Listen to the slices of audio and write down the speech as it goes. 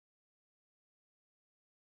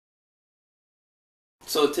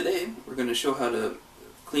So today we're going to show how to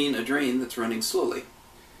clean a drain that's running slowly.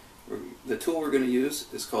 The tool we're going to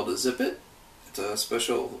use is called a zip it. It's a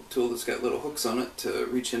special tool that's got little hooks on it to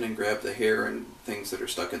reach in and grab the hair and things that are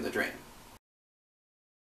stuck in the drain.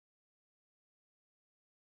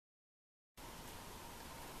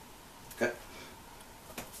 Okay.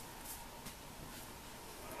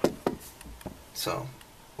 So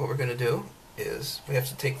what we're going to do is we have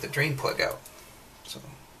to take the drain plug out. So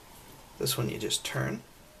this one you just turn,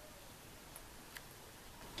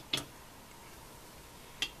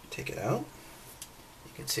 take it out.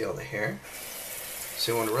 You can see all the hair.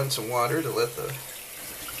 So you want to run some water to let the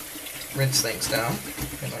rinse things down.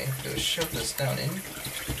 And all you have to do is shove this down in,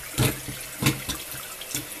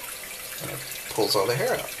 and it pulls all the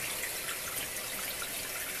hair out.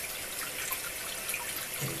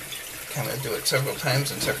 You kind of do it several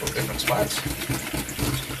times in several different spots.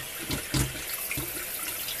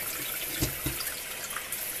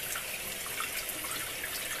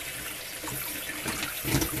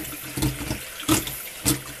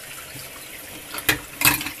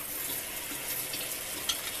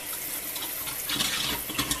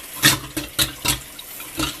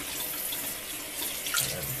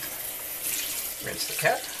 Rinse the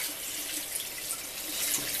cap.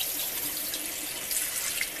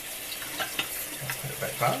 Put it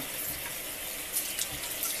back on.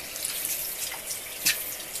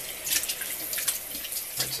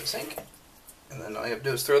 Rinse the sink. And then all you have to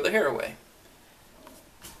do is throw the hair away.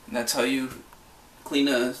 And that's how you clean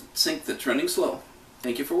a sink that's running slow.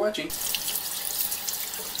 Thank you for watching.